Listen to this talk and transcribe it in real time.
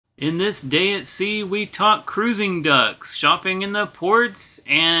In this day at sea, we talk cruising ducks, shopping in the ports,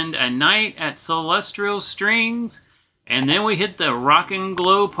 and a night at Celestial Strings, and then we hit the rock and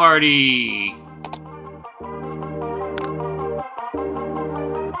glow party.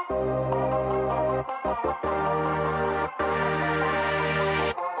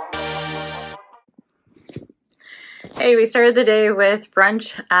 Hey, we started the day with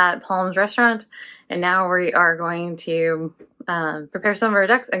brunch at Palm's restaurant, and now we are going to prepare some of our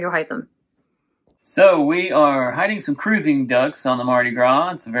ducks and go hide them. So we are hiding some cruising ducks on the Mardi Gras.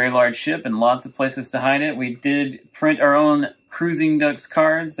 It's a very large ship and lots of places to hide it. We did print our own cruising ducks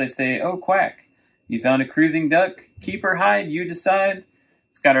cards. They say, "Oh, quack, you found a cruising duck? Keep or hide, you decide."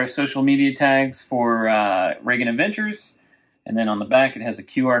 It's got our social media tags for Reagan Adventures. And then on the back, it has a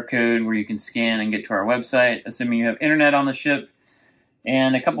QR code where you can scan and get to our website, assuming you have internet on the ship.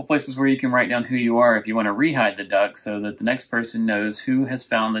 And a couple places where you can write down who you are if you want to rehide the duck so that the next person knows who has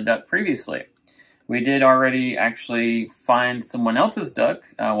found the duck previously. We did already actually find someone else's duck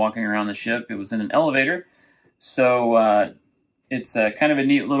walking around the ship. It was in an elevator. So it's kind of a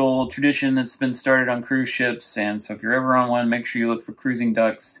neat little tradition that's been started on cruise ships. And so if you're ever on one, make sure you look for cruising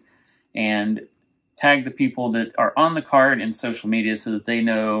ducks and tag the people that are on the card in social media so that they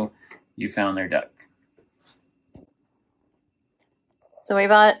know you found their duck. So we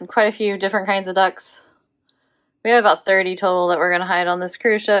bought quite a few different kinds of ducks. We have about 30 total that we're going to hide on this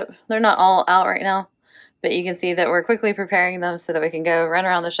cruise ship. They're not all out right now, but you can see that we're quickly preparing them so that we can go run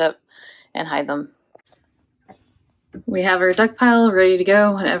around the ship and hide them. We have our duck pile ready to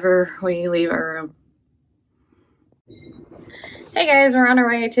go whenever we leave our room. Hey guys, we're on our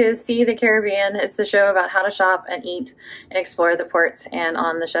way to See the Caribbean. It's the show about how to shop and eat and explore the ports and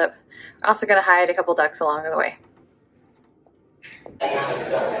on the ship. We're also going to hide a couple ducks along the way.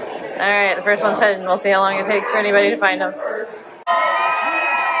 Alright, the first one's heading. We'll see how long it takes for anybody to find them.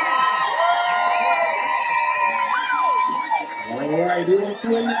 Alright, who wants to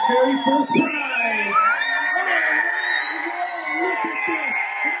win that very first prize?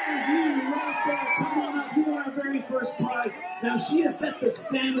 Come on up, you won our very first prize. Now she has set the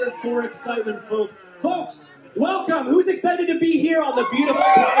standard for excitement, folks. Folks, welcome. Who's excited to be here on the beautiful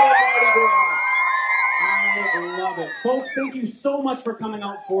Carnival Mardi Gras? I love it. Folks, thank you so much for coming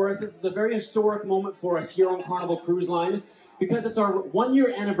out for us. This is a very historic moment for us here on Carnival Cruise Line because it's our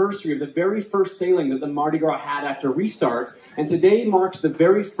 1-year anniversary of the very first sailing that the Mardi Gras had after restart. And today marks the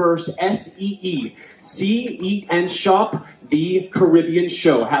very first SEE, See, Eat, and Shop the Caribbean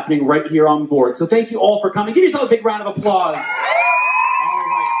show happening right here on board. So thank you all for coming. Give yourself a big round of applause. All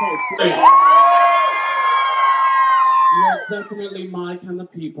right, folks. You're definitely my kind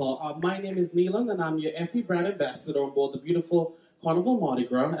of people. My name is Neelan, and I'm your Effie brand ambassador on board the beautiful Carnival Mardi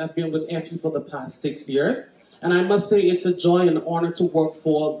Gras. I've been with Effie for the past 6 years, and I must say it's a joy and honor to work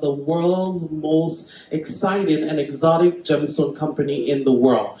for the world's most exciting and exotic gemstone company in the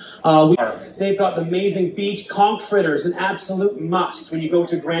world. They've got the amazing beach conch fritters, an absolute must when you go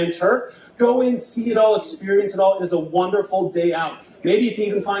to Grand Turk. Go in, see it all, experience it all. It is a wonderful day out. Maybe you can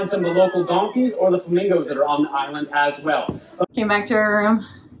even find some of the local donkeys or the flamingos that are on the island as well. Came back to our room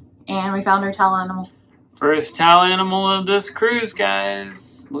and we found our towel animal. First towel animal of this cruise,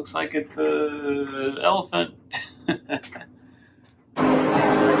 guys. Looks like it's an elephant.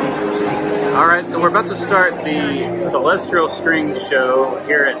 Alright, so we're about to start the Celestial Strings show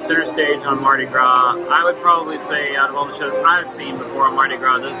here at Center Stage on Mardi Gras. I would probably say out of all the shows I've seen before on Mardi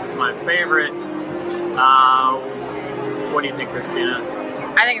Gras, this is my favorite. What do you think, Christina?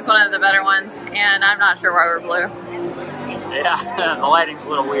 I think it's one of the better ones, and I'm not sure why we're blue. Yeah, the lighting's a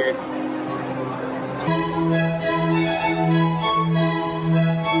little weird.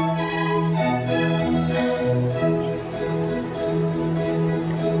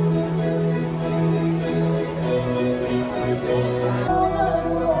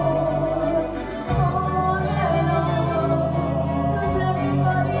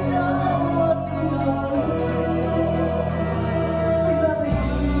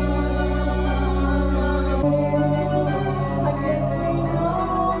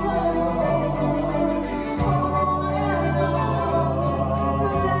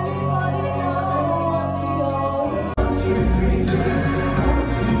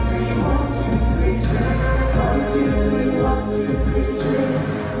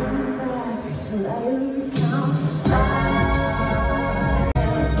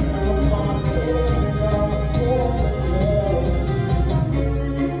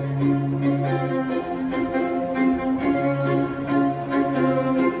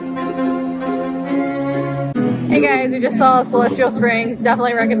 Hey guys, we just saw Celestial Springs,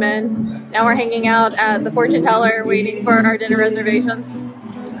 definitely recommend. Now we're hanging out at the fortune teller waiting for our dinner reservations.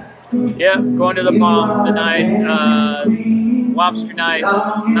 Yep, going to the Palms tonight. Lobster night.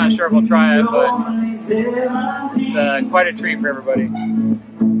 Not sure if we'll try it, but it's quite a treat for everybody.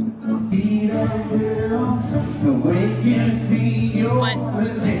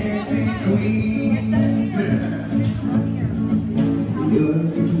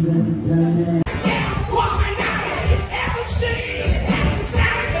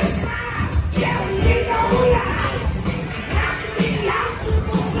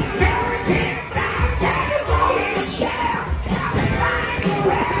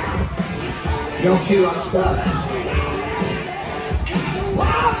 Don't chew, I'm stuck.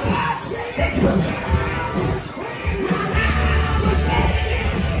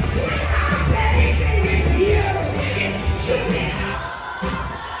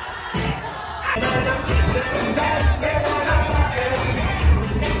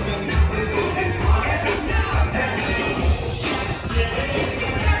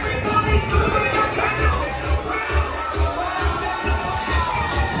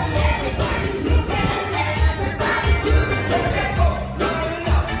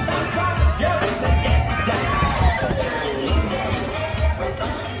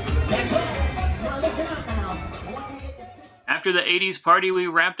 After the 80s party, we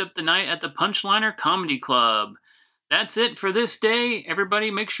wrapped up the night at the Punchliner Comedy Club. That's it for this day. Everybody,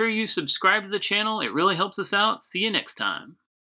 make sure you subscribe to the channel. It really helps us out. See you next time.